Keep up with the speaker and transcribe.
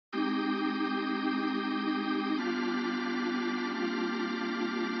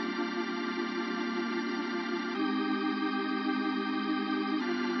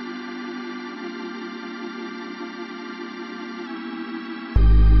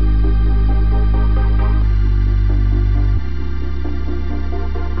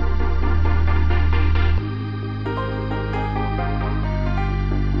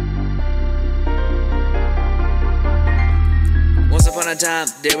time,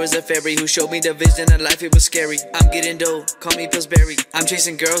 there was a fairy who showed me the vision of life, it was scary. I'm getting dough, call me Pillsbury. I'm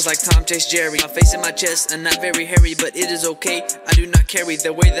chasing girls like Tom chased Jerry. My face in my chest, and not very hairy, but it is okay. I do not carry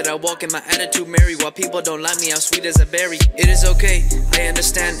the way that I walk and my attitude merry. While people don't like me, I'm sweet as a berry. It is okay, I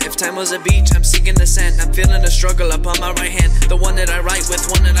understand. If time was a beach, I'm sinking the sand. I'm feeling the struggle upon my right hand. The one that I write with,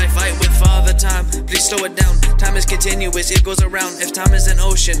 one that I fight with all the time. Please slow it down, time is continuous, it goes around. If time is an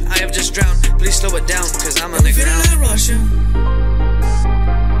ocean, I have just drowned. Please slow it down, cause I'm on the ground. Feeling like Russian,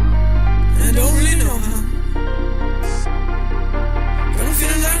 and I don't really know how. But I'm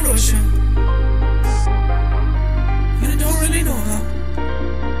feeling like Russian, and I don't really know how.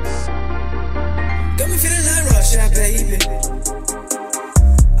 Got me feeling like Russia, baby.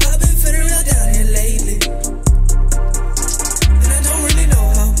 I've been feeling real down here lately, and I don't really know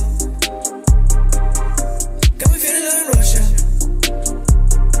how. Got me feeling like Russia.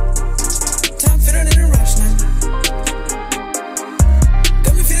 Time feeling in a rush now.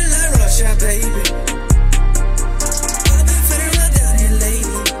 Got me feeling like Russia, baby. I've been feeling real down here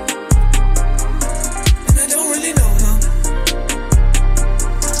lately, and I don't really know how.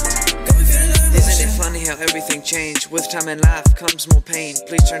 Got me feeling like Russia. Isn't it funny how everything changed? With time and life comes more pain.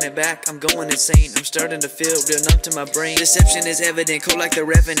 Please turn it back, I'm going insane. I'm starting to feel real numb to my brain. Deception is evident, cold like the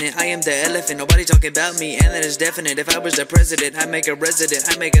revenant. I am the elephant, nobody talking about me, and that is definite. If I was the president, I'd make a resident,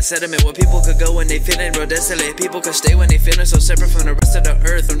 I'd make a settlement where people could go when they feeling real desolate. People could stay when they feeling so separate from the rest of the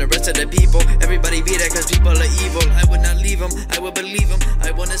earth, from the rest of the people. Everybody be there cause people are evil. I would not leave them, I would believe them.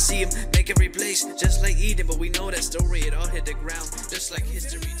 I wanna see them make every place just like Eden. But we know that story, it all hit the ground. Just like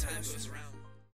history, time goes round.